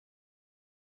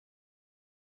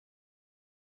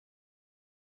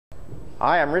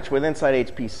Hi, I'm Rich with Inside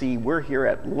HPC. We're here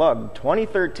at LUG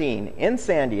 2013 in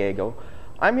San Diego.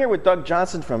 I'm here with Doug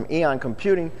Johnson from Aeon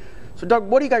Computing. So Doug,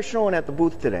 what are you guys showing at the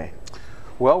booth today?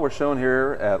 Well, we're showing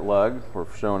here at LUG,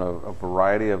 we're showing a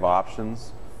variety of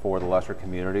options for the Lustre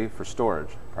community for storage,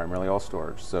 primarily all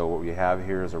storage. So what we have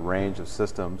here is a range of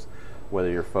systems, whether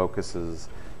your focus is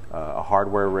a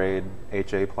hardware RAID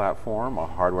HA platform, a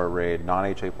hardware RAID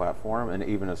non-HA platform, and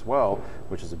even as well,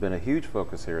 which has been a huge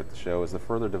focus here at the show, is the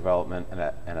further development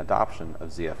and adoption of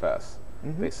ZFS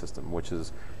based system, which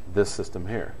is this system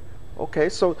here. Okay,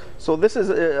 so this is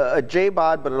a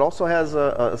JBOD, but it also has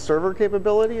a server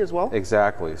capability as well?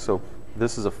 Exactly. So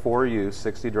this is a 4U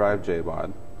 60 drive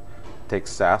JBOD. Takes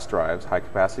SAS drives, high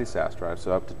capacity SAS drives,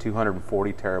 so up to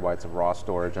 240 terabytes of raw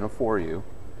storage in a 4U.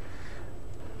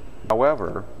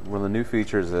 However, one of the new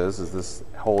features is this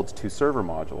holds 2 server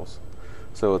modules.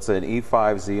 So it's an E5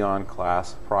 Xeon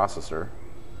class processor,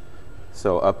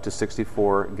 so up to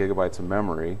 64 gigabytes of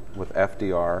memory with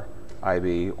FDR,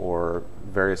 IB, or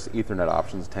various Ethernet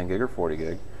options, 10 gig or 40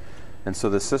 gig. And so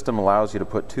the system allows you to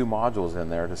put 2 modules in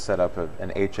there to set up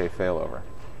an HA failover.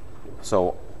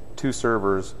 So 2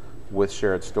 servers with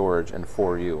shared storage and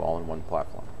 4U all in one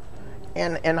platform.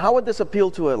 And how would this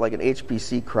appeal to like an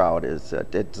HPC crowd? Does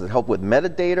it help with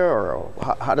metadata, or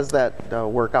how does that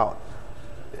work out?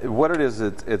 What it is,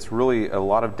 it's really a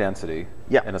lot of density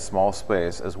in a small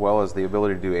space, as well as the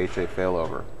ability to do HA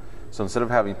failover. So instead of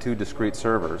having 2 discrete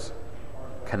servers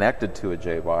connected to a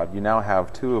JBOD, you now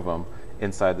have 2 of them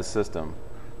inside the system.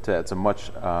 It's a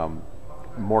much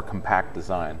more compact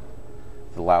design.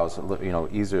 It allows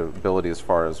easier ability as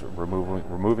far as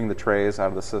removing the trays out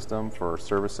of the system for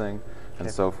servicing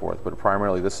and so forth. But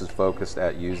primarily this is focused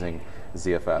at using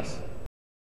ZFS.